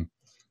publish them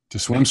to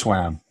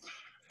SwimSwm.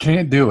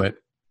 Can't do it.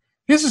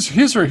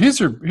 His are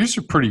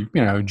pretty,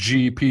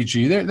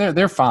 GPG.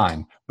 They're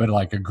fine, but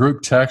like a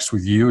group text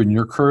with you and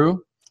your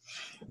crew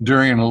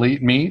during an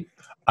elite meet,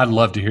 I'd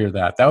love to hear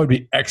that. That would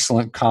be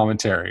excellent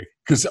commentary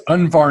because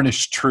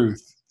unvarnished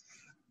truth.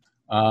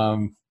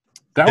 That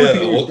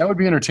would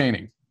be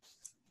entertaining.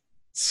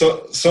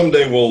 So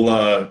someday we'll,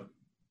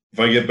 if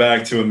I get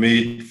back to a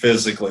meet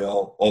physically,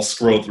 I'll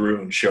scroll through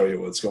and show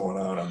you what's going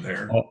on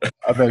there. Oh,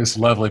 I bet it's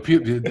lovely.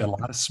 A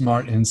lot of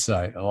smart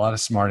insight.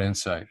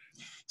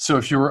 So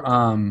if you're,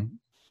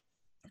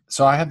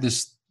 so I have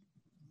this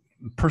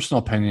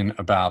personal opinion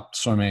about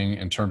swimming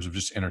in terms of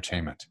just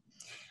entertainment,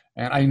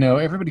 and I know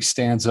everybody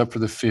stands up for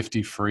the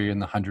 50 free and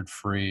the 100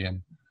 free,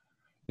 and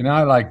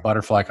I like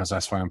butterfly because I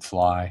swam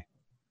fly,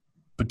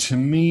 but to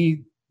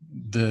me,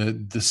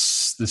 the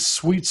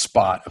sweet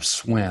spot of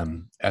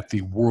swim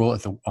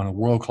on a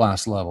world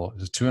class level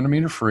is a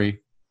 200-meter free,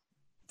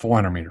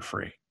 400-meter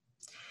free.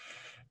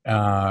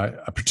 I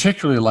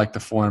particularly like the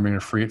 400-meter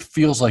free. It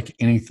feels like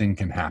anything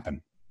can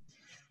happen.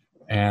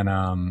 And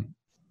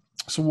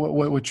so,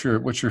 what's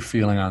your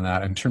feeling on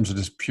that in terms of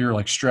just pure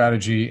like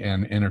strategy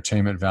and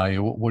entertainment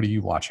value? What are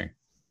you watching?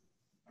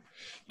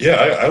 Yeah,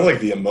 I like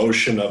the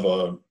emotion of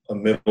a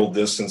middle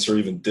distance or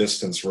even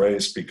distance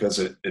race because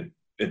it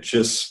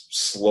just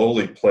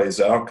slowly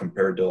plays out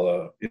compared to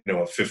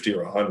a 50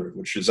 or 100,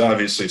 which is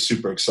obviously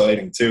super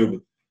exciting too,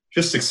 but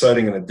just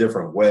exciting in a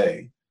different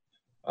way.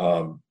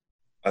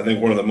 I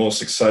think one of the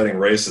most exciting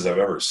races I've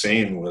ever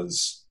seen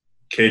was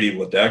Katie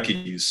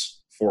Ledecky's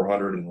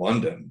 400 in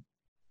London.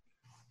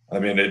 I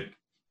mean,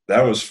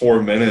 that was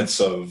 4 minutes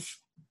of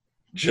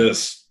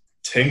just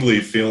tingly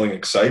feeling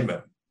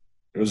excitement.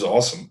 It was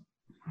awesome.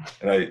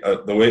 And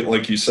the way,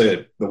 like you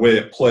say, the way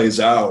it plays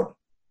out,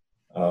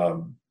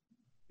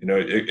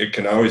 it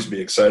can always be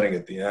exciting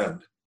at the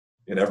end.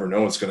 You never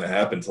know what's going to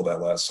happen until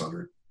that last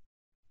 100.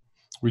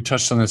 We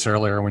touched on this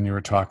earlier when you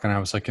were talking. I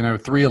was like,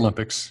 3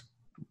 Olympics.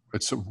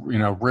 It's,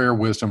 rare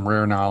wisdom,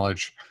 rare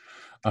knowledge.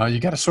 You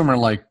got a swimmer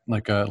like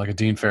a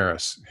Dean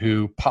Ferris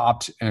who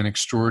popped an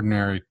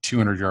extraordinary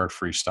 200-yard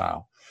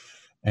freestyle,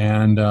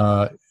 and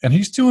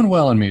he's doing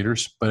well in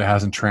meters, but it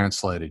hasn't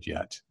translated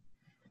yet.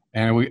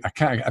 And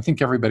I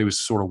think everybody was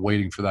sort of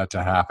waiting for that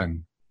to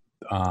happen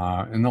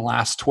in the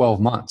last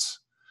 12 months.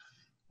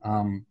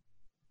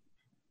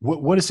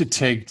 What does it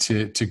take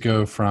to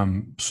go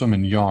from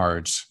swimming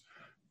yards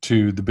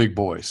to the big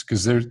boys?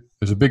 Because there's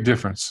a big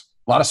difference.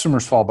 A lot of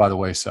swimmers fall by the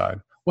wayside.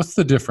 What's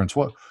the difference?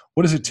 What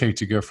does it take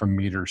to go from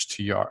meters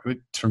to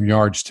from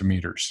yards to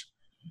meters?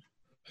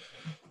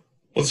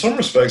 Well, in some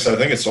respects, I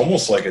think it's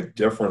almost like a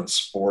different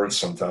sport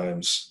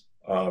sometimes.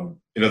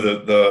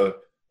 The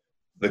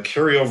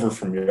carryover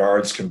from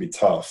yards can be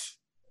tough,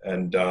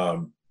 and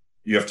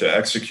you have to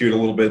execute a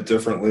little bit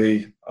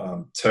differently.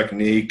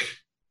 Technique,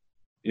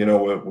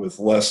 with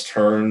less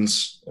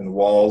turns and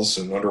walls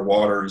and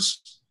underwaters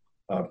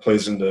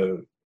plays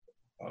into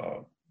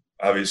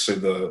obviously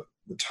the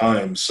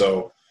time.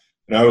 So,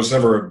 I was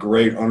never a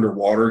great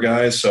underwater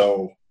guy,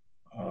 so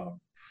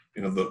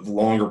the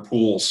longer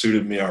pool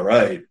suited me all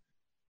right.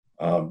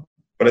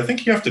 But I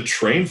think you have to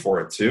train for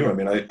it too. I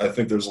mean, I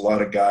think there's a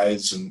lot of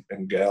guys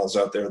and gals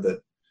out there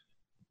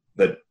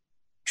that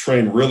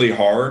train really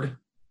hard,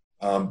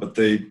 but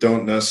they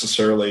don't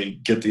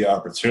necessarily get the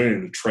opportunity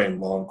to train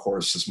long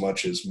course as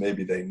much as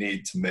maybe they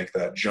need to make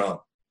that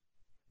jump.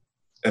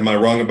 Am I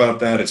wrong about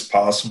that? It's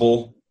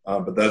possible,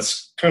 but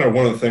that's kind of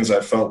one of the things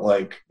I felt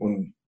like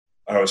when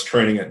I was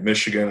training at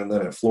Michigan and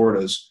then at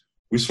Florida is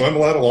we swam a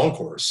lot of long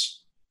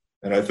course.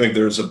 And I think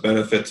there's a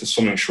benefit to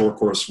swimming short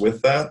course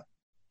with that.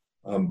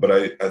 But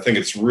I think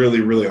it's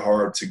really, really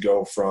hard to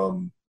go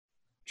from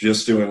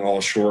just doing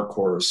all short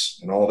course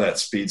and all that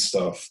speed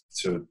stuff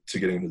to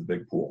getting to the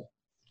big pool.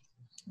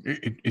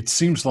 It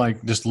seems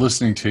like, just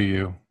listening to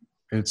you,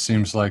 it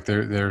seems like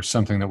there's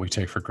something that we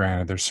take for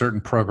granted. There's certain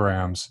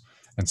programs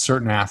and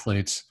certain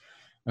athletes.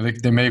 I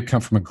think they may have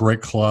come from a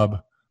great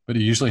club, but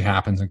it usually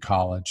happens in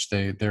college.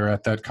 They're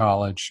at that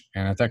college,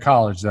 and at that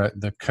college, that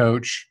the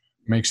coach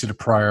makes it a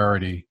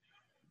priority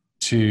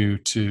to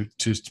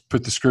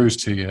put the screws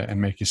to you and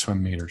make you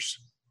swim meters.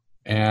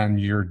 And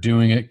you're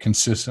doing it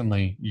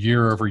consistently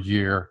year over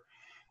year.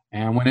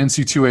 And when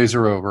NC2As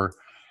are over,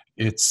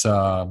 it's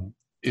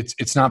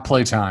not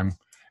playtime.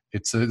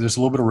 There's a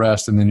little bit of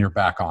rest, and then you're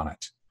back on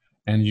it.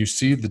 And you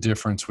see the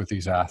difference with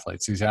these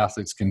athletes. These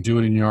athletes can do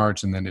it in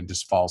yards, and then it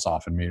just falls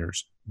off in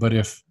meters. But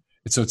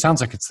so it sounds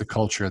like it's the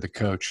culture of the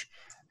coach.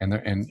 And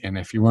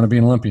if you want to be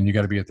an Olympian, you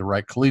got to be at the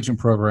right collegiate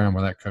program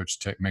where that coach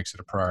makes it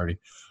a priority.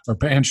 Or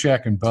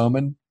Banchak and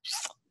Bowman,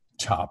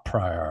 top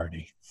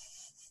priority.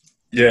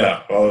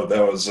 Yeah, well,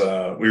 that was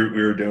we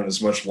were doing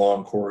as much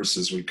long course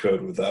as we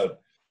could without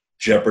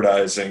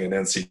jeopardizing an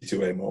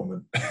NC2A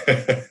moment.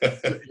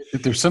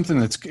 There's something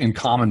that's in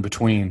common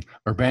between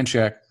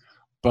Banchak,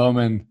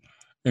 Bowman,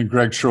 and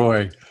Greg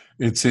Troy.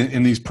 It's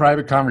in these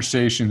private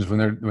conversations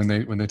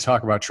when they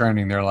talk about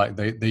training, they're like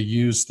they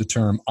use the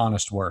term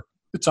honest work.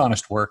 It's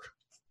honest work,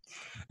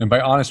 and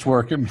by honest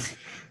work, it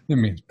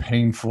means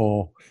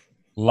painful,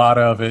 a lot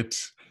of it,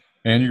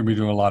 and you're gonna be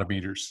doing a lot of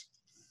meters.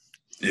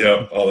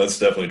 Yeah, oh, that's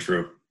definitely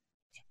true.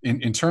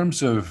 In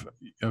terms of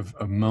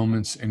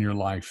moments in your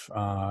life,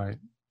 a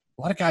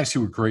lot of guys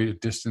who were great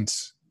at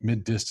distance,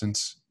 mid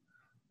distance.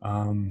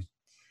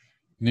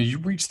 You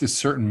reach this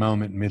certain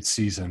moment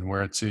mid-season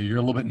where you're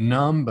a little bit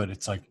numb, but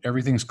it's like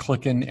everything's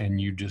clicking and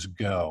you just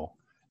go.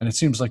 And it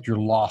seems like you're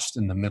lost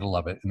in the middle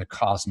of it, in the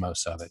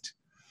cosmos of it.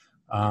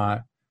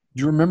 Do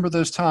you remember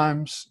those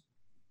times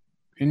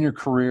in your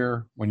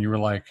career when you were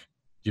like,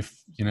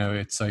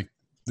 it's like,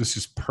 this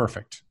is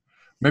perfect?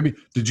 Maybe,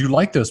 did you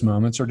like those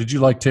moments, or did you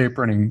like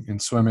tapering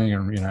and swimming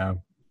and,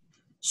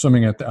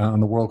 swimming on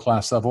the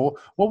world-class level?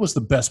 What was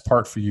the best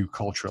part for you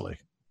culturally?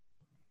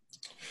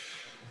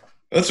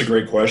 That's a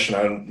great question.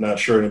 I'm not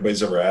sure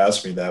anybody's ever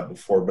asked me that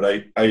before,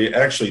 but I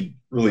actually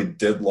really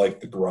did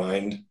like the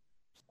grind.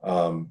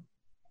 I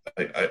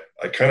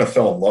kind of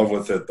fell in love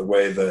with it the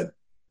way that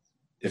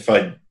if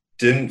I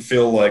didn't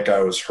feel like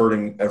I was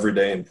hurting every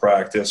day in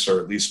practice, or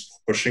at least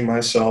pushing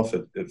myself,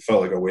 it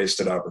felt like a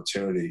wasted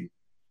opportunity.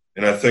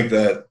 And I think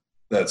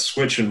that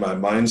switch in my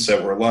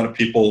mindset, where a lot of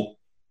people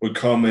would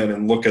come in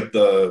and look at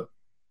the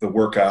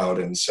workout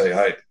and say,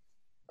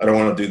 I don't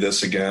want to do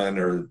this again,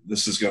 or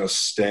this is going to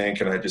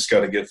stink and I just got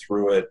to get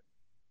through it.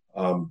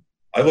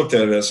 I looked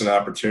at it as an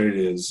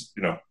opportunity as,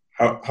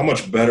 how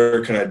much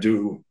better can I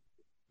do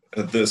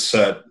at this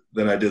set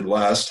than I did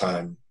last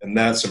time? And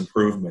that's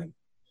improvement.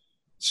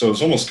 So it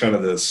was almost kind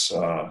of this,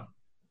 I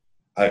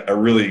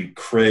really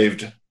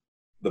craved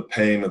the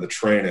pain of the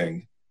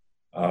training,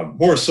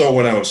 more so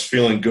when I was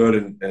feeling good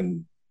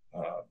and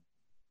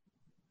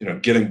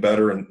getting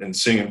better and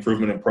seeing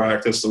improvement in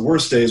practice. The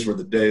worst days were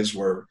the days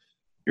where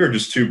you're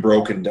just too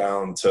broken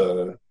down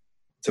to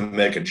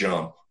make a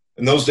jump.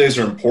 And those days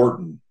are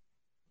important.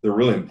 They're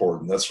really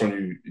important. That's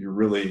when you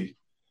really,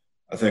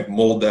 I think,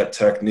 mold that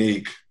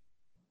technique,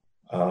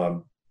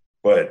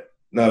 but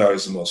not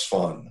always the most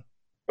fun.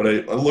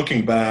 But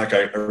looking back,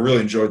 I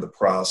really enjoyed the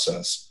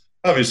process.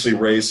 Obviously,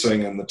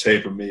 racing and the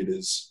taper meet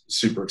is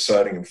super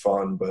exciting and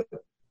fun, but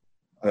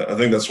I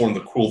think that's one of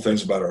the cool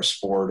things about our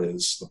sport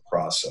is the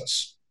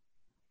process.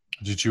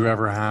 Did you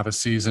ever have a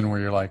season where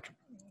you're like,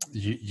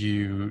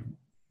 you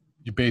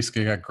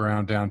basically got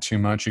ground down too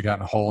much, you got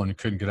in a hole and you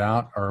couldn't get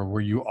out, or were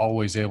you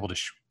always able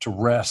to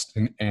rest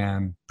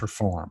and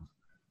perform?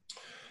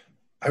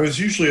 I was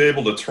usually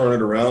able to turn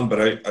it around,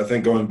 but I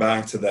think going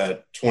back to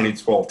that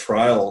 2012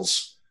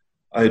 trials,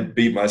 I had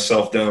beat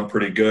myself down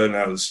pretty good, and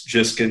I was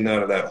just getting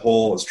out of that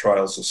hole as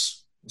trials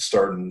was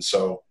starting.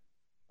 So,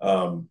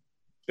 I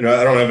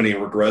don't have any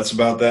regrets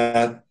about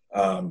that.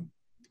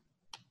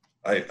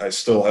 I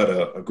still had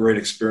a great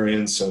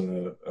experience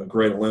and a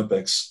great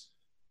Olympics.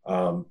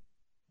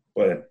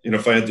 But,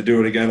 if I had to do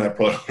it again, I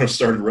probably would have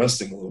started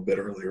resting a little bit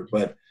earlier.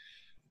 But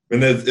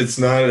it's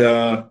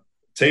not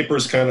taper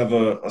is kind of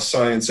a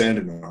science and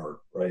an art,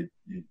 right?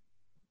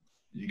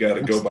 You got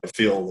to go by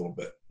feel a little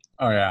bit.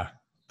 Oh yeah.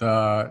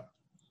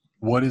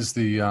 What's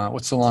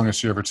the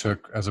longest you ever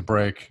took as a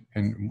break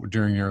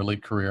during your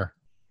elite career?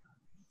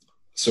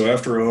 So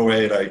after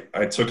 2008,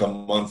 I took a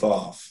month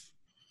off,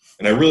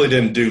 and I really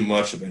didn't do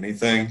much of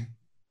anything.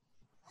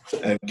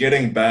 And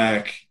getting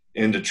back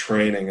into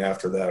training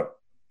after that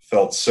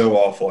felt so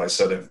awful. I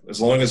said, as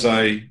long as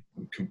I'm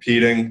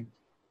competing,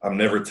 I'm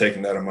never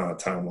taking that amount of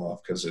time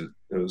off, because it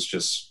was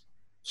just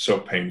so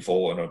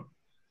painful and a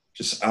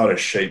just out of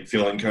shape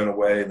feeling kind of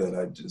way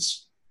that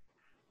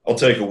I'll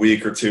take a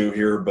week or two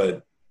here,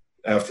 but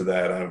after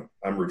that,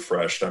 I'm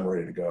refreshed. I'm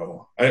ready to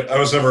go. I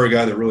was never a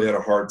guy that really had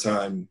a hard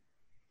time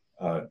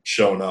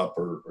showing up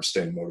or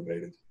staying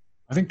motivated.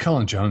 I think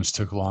Cullen Jones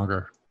took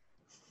longer.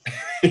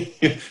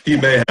 He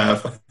may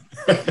have.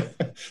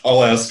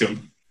 I'll ask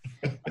him.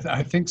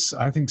 I think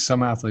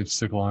some athletes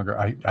took longer.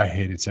 I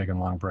hated taking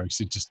long breaks.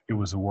 It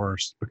was the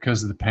worst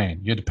because of the pain.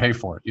 You had to pay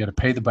for it. You had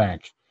to pay the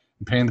bank.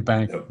 And paying the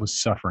bank was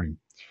suffering.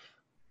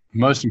 The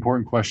most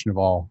important question of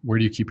all, where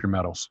do you keep your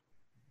medals?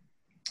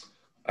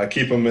 I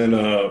keep them in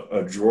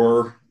a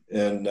drawer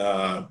in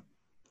a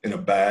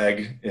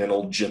bag in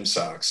old gym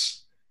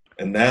socks.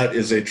 And that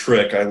is a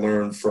trick I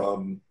learned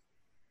from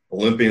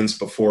Olympians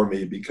before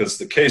me, because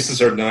the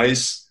cases are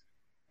nice,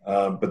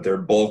 but they're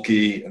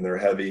bulky and they're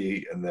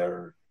heavy and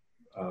they're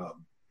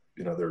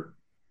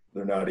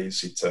not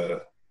easy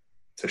to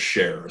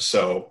share.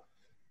 So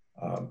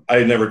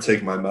I never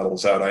take my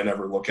medals out. I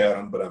never look at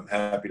them, but I'm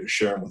happy to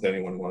share them with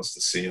anyone who wants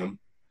to see them.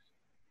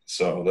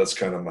 So that's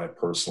kind of my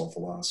personal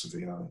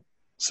philosophy on it.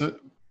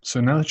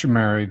 So now that you're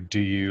married, do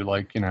you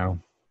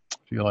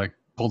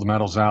pull the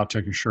medals out,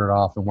 take your shirt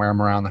off, and wear them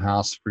around the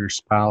house for your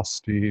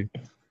spouse?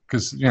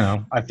 Because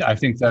I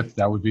think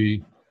that would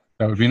be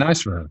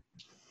nice for her.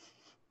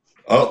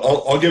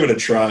 I'll give it a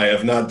try.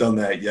 I've not done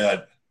that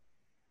yet.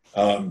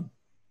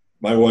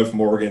 My wife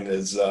Morgan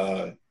is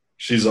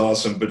she's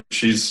awesome, but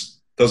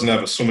doesn't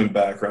have a swimming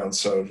background,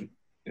 so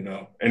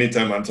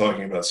anytime I'm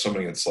talking about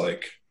swimming, it's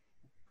like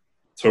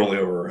totally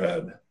over her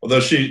head.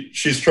 Although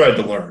she's tried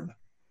to learn.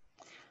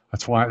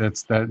 That's why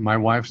my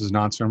wife is a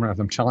non-swimmer.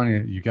 I'm telling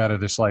you, you got to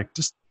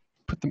just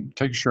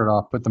take your shirt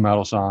off, put the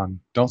medals on.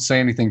 Don't say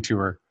anything to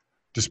her.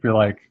 Just be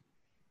like,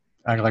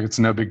 act like it's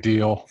no big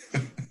deal.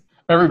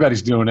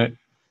 Everybody's doing it.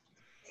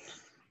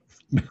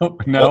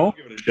 No.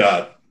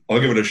 I'll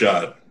give it a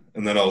shot,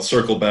 and then I'll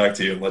circle back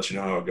to you and let you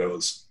know how it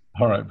goes.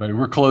 All right, buddy.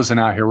 We're closing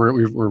out here.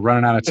 We're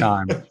running out of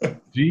time.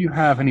 Do you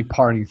have any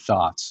parting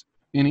thoughts?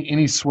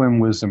 Any swim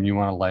wisdom you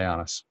want to lay on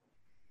us?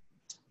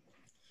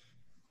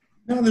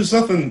 No, there's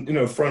nothing,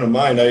 front of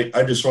mind.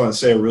 I just want to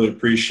say I really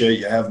appreciate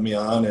you having me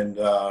on, and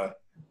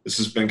this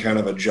has been kind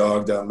of a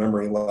jog down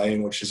memory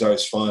lane, which is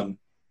always fun.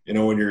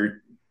 When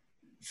you're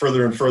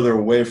further and further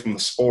away from the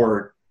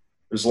sport,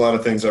 there's a lot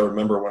of things I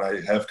remember when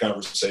I have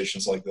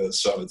conversations like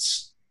this. So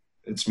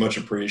it's much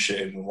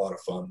appreciated and a lot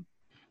of fun.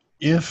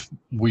 If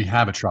we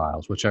have a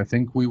trials, which I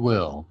think we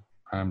will,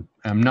 I'm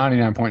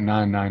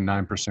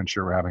 99.999%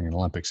 sure we're having an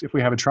Olympics. If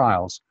we have a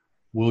trials,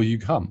 will you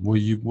come? Will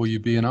you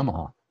be in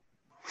Omaha?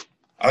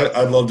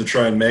 I'd love to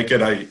try and make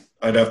it.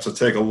 I'd have to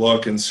take a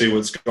look and see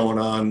what's going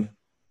on,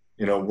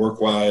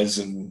 work-wise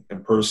and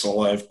personal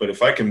life. But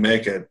if I can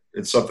make it,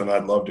 it's something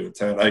I'd love to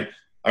attend.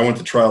 I went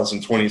to trials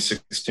in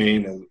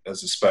 2016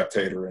 as a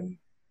spectator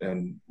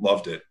and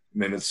loved it. I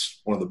mean,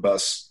 it's one of the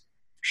best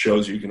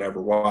shows you can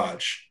ever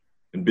watch.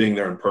 And being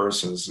there in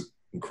person is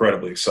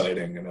incredibly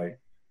exciting. And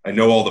I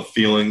know all the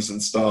feelings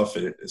and stuff.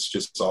 It's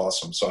just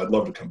awesome. So I'd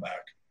love to come back.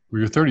 Well,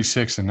 you're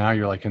 36 and now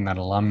you're like in that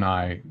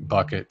alumni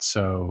bucket.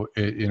 So,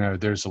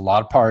 there's a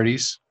lot of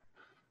parties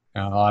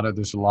and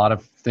there's a lot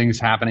of things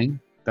happening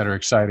that are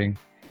exciting.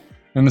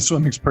 And the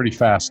swimming's pretty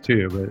fast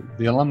too, but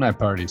the alumni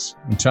parties,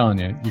 I'm telling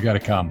you, you got to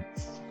come.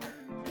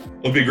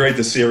 It'll be great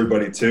to see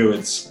everybody too.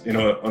 It's,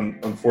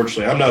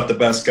 unfortunately, I'm not the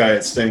best guy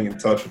at staying in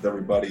touch with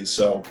everybody.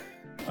 So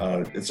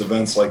it's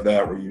events like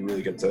that where you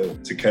really get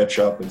to catch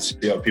up and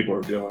see how people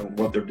are doing,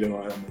 what they're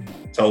doing,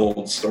 and tell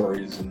old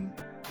stories, and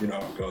how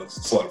it goes.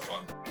 It's a lot of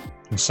fun.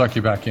 We'll suck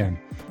you back in.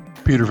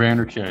 Peter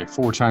Vanderkaay,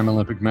 4-time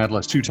Olympic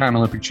medalist, 2-time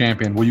Olympic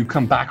champion. Will you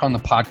come back on the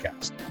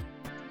podcast?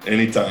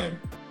 Anytime.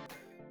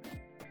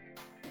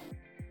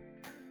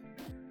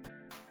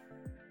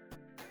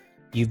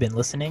 You've been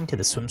listening to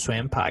the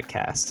SwimSwm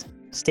podcast.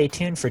 Stay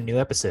tuned for new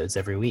episodes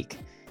every week.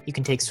 You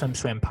can take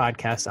SwimSwm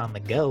podcast on the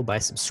go by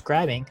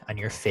subscribing on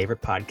your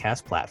favorite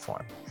podcast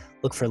platform.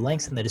 Look for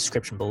links in the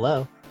description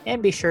below,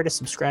 and be sure to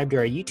subscribe to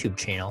our YouTube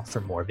channel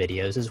for more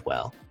videos as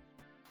well.